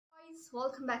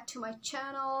welcome back to my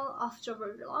channel after a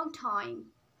very long time.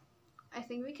 I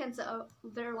think we can say a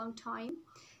very long time.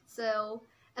 So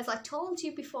as I told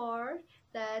you before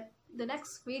that the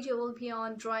next video will be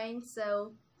on drawing,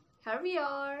 so here we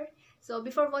are. So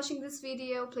before watching this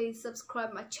video, please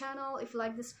subscribe my channel. If you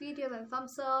like this video, then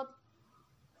thumbs up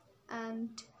and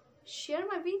share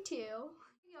my video.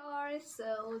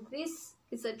 So this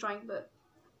is a drawing book.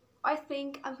 I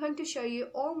think I'm going to show you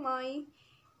all my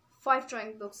 5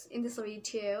 drawing books in this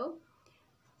video.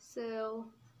 So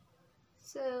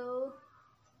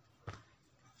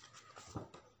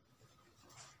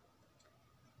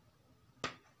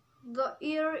the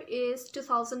year is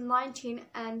 2019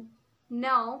 and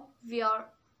now we are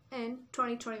in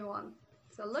 2021.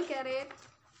 So look at it.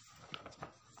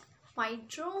 My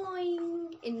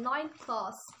drawing in 9th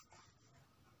class.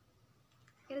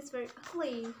 It is very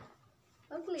ugly.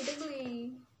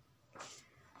 Ugly.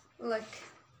 Look.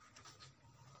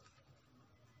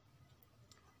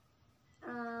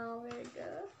 There we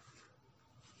go.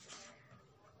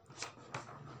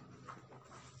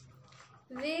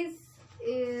 This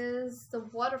is the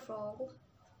waterfall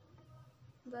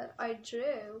that I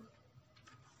drew.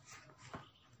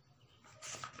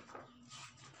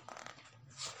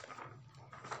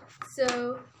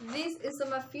 So this is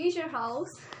my future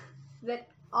house that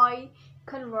I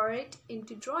converted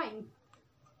into drawing.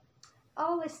 I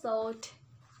always thought,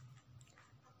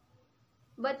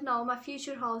 but now my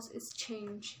future house is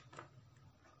changed.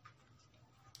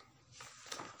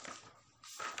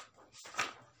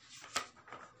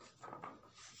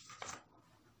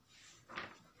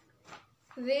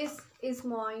 This is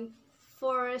my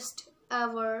first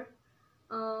ever,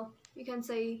 you can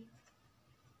say,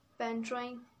 pen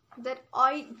drawing that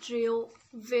I drew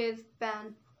with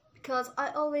pen, because I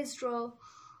always draw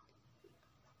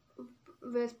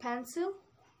with pencil.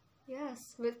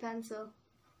 Yes, with pencil.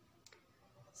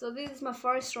 So this is my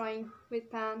first drawing with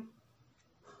pen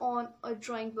on a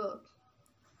drawing book.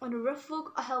 On a rough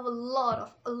book, I have a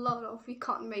lot of, you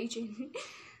can't imagine.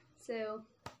 So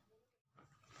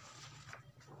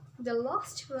the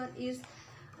last one is,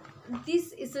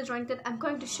 this is the drawing that I'm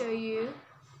going to show you.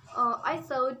 I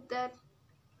thought that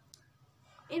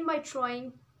in my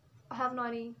drawing I have not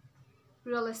any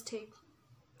realistic,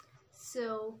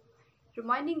 so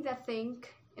reminding that thing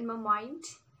in my mind,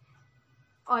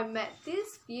 I met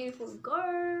this beautiful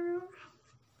girl.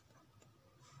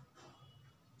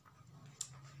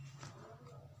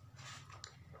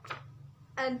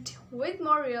 And with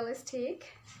more realistic,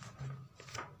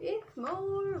 with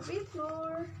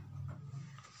more,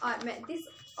 I met this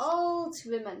old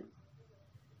woman.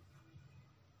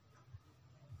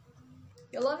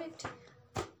 You love it?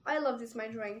 I love this my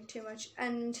drawing too much.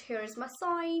 And here is my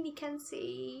sign, you can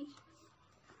see.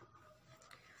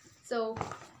 So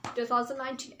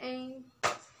 2019 aim.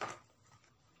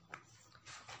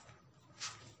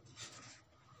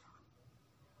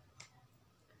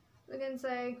 We can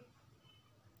say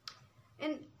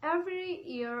in every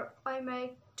year I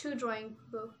make 2 drawing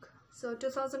book. So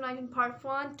 2019 part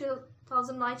 1,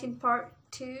 2019 part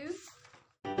 2.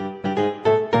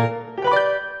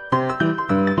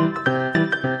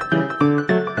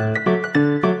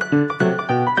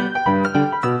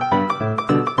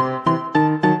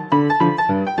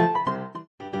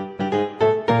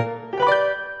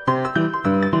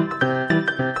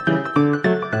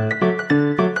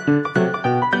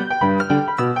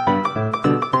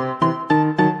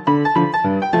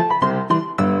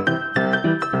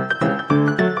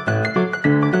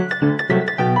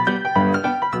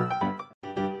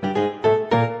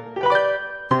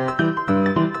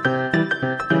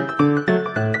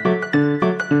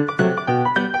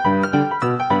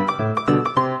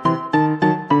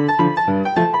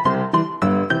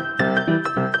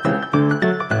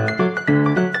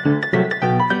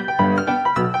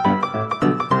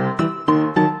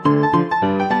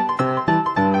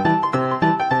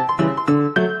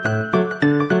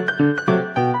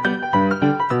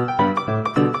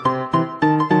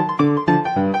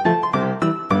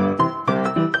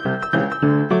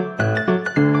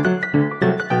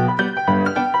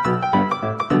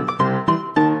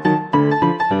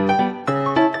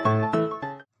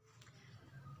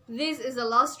 This is the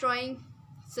last drawing.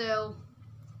 So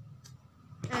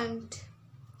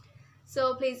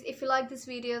please, if you like this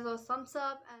video, throw thumbs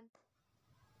up, and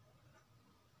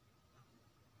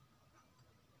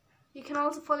you can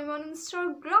also follow me on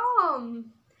Instagram.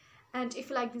 And if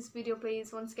you like this video,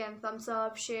 please once again thumbs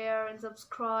up, share and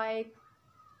subscribe.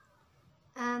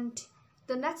 And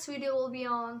the next video will be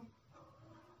on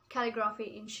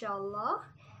calligraphy, inshallah.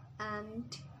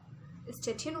 And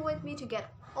stay tuned with me to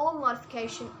get all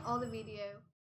notification on the video.